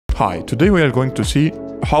Hi, today we are going to see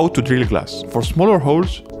how to drill glass. For smaller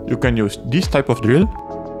holes, you can use this type of drill,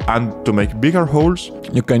 and to make bigger holes,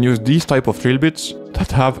 you can use these type of drill bits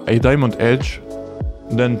that have a diamond edge.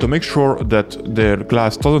 Then to make sure that their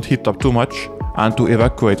glass doesn't heat up too much and to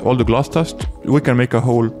evacuate all the glass dust, we can make a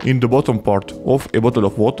hole in the bottom part of a bottle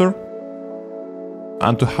of water.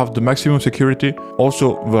 And to have the maximum security,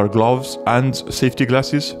 also wear gloves and safety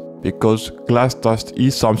glasses, because glass dust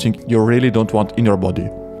is something you really don't want in your body.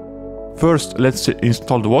 First, let's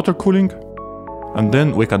install the water cooling, and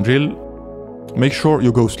then we can drill. Make sure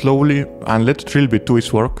you go slowly and let the drill bit do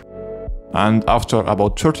its work. And after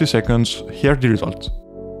about 30 seconds, here's the result.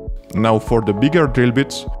 Now for the bigger drill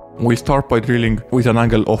bits, we start by drilling with an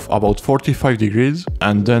angle of about 45 degrees,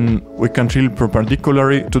 and then we can drill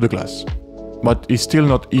perpendicularly to the glass. But it's still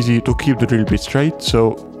not easy to keep the drill bit straight,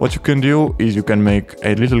 so what you can do is you can make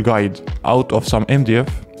a little guide out of some MDF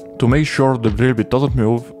to make sure the drill bit doesn't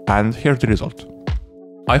move, and here's the result.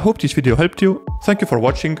 I hope this video helped you. Thank you for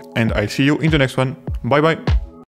watching, and I'll see you in the next one. Bye bye!